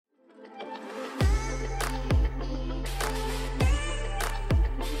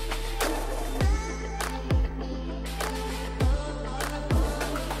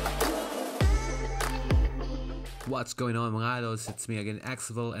What's going on mga idols, it's me again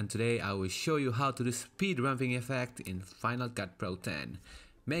Axel, and today I will show you how to do speed ramping effect in Final Cut Pro 10.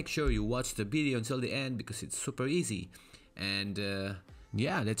 Make sure you watch the video until the end because it's super easy. And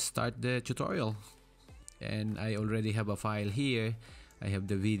yeah, let's start the tutorial. And I already have a file here. I have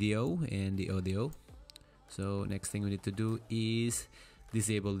the video and the audio. So next thing we need to do is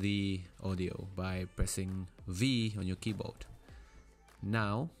disable the audio by pressing V on your keyboard.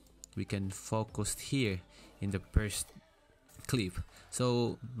 Now we can focus here in the first clip.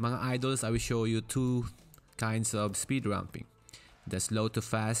 So mga idols, I will show you two kinds of speed ramping: the slow to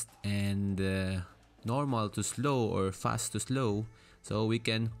fast and normal to slow or fast to slow. So we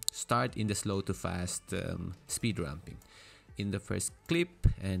can start in the slow to fast speed ramping. In the first clip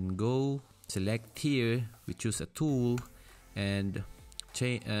and go select here, we choose a tool and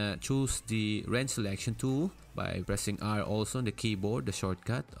choose the range selection tool by pressing R also on the keyboard, the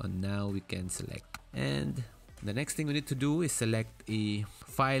shortcut, and now we can select. And the next thing we need to do is select a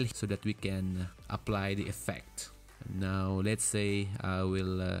file so that we can apply the effect. Now let's say I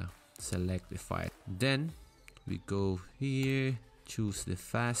will select the file. Then we go here, choose the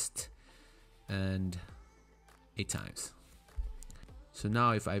fast and 8 times. So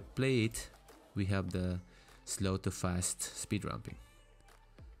now if I play it, we have the slow to fast speed ramping.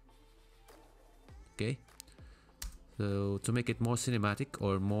 Okay, so to make it more cinematic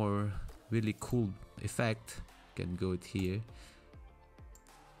or more really cool effect, you can go it here,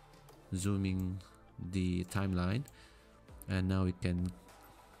 zooming the timeline, and now we can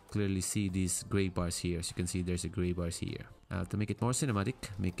clearly see these gray bars here. As you can see, there's a gray bars here. To make it more cinematic,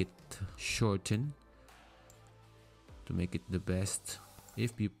 make it shorten to make it the best.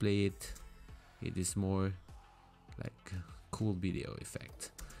 If you play it, it is more like a cool video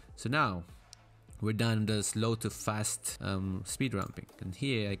effect. So now we're done the slow to fast speed ramping, and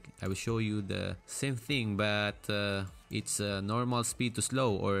here I will show you the same thing, but it's normal speed to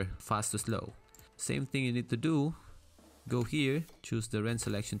slow or fast to slow. Same thing you need to do. Go here, choose the range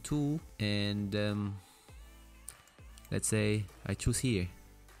selection tool, and let's say I choose here,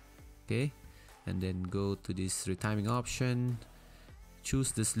 okay, and then go to this retiming option,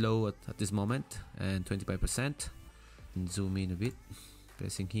 choose the slow at this moment and 25%, and zoom in a bit,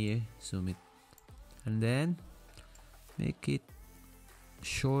 pressing here, zoom it, and then make it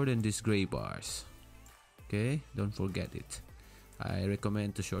shorten these gray bars. Okay, don't forget it. I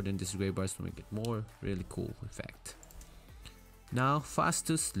recommend to shorten these gray bars to make it more really cool effect. Now fast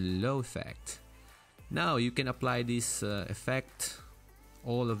to slow effect. Now you can apply this effect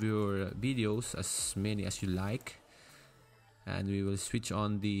all of your videos, as many as you like, and we will switch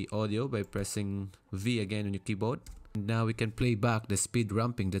on the audio by pressing V again on your keyboard. Now we can play back the speed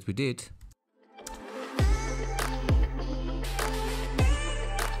ramping that we did.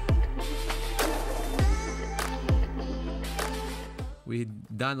 We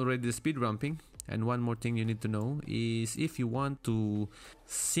done already the speed ramping, and one more thing you need to know is if you want to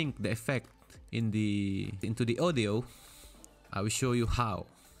sync the effect into the audio, I will show you how.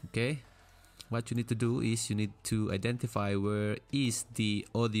 Okay, what you need to do is you need to identify where is the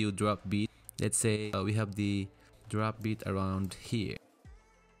audio drop beat. Let's say we have the drop beat around here.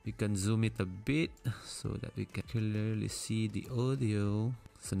 We can zoom it a bit so that we can clearly see the audio.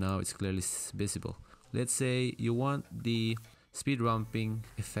 So now it's clearly visible. Let's say you want the speed ramping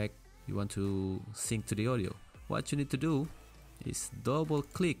effect, you want to sync to the audio. What you need to do is double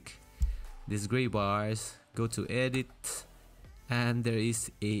click these gray bars, go to edit, and there is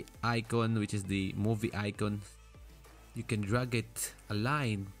a icon which is the movie icon. You can drag it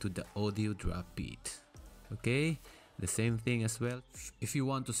align to the audio drop beat. Okay, the same thing as well. If you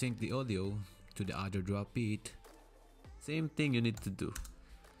want to sync the audio to the other drop beat, same thing you need to do.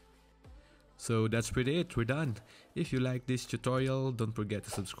 So that's pretty it, we're done. If you like this tutorial, don't forget to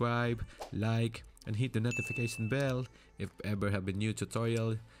subscribe, like, and hit the notification bell. If ever have a new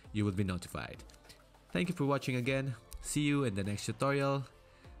tutorial, you will be notified. Thank you for watching again. See you in the next tutorial.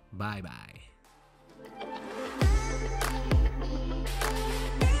 Bye bye.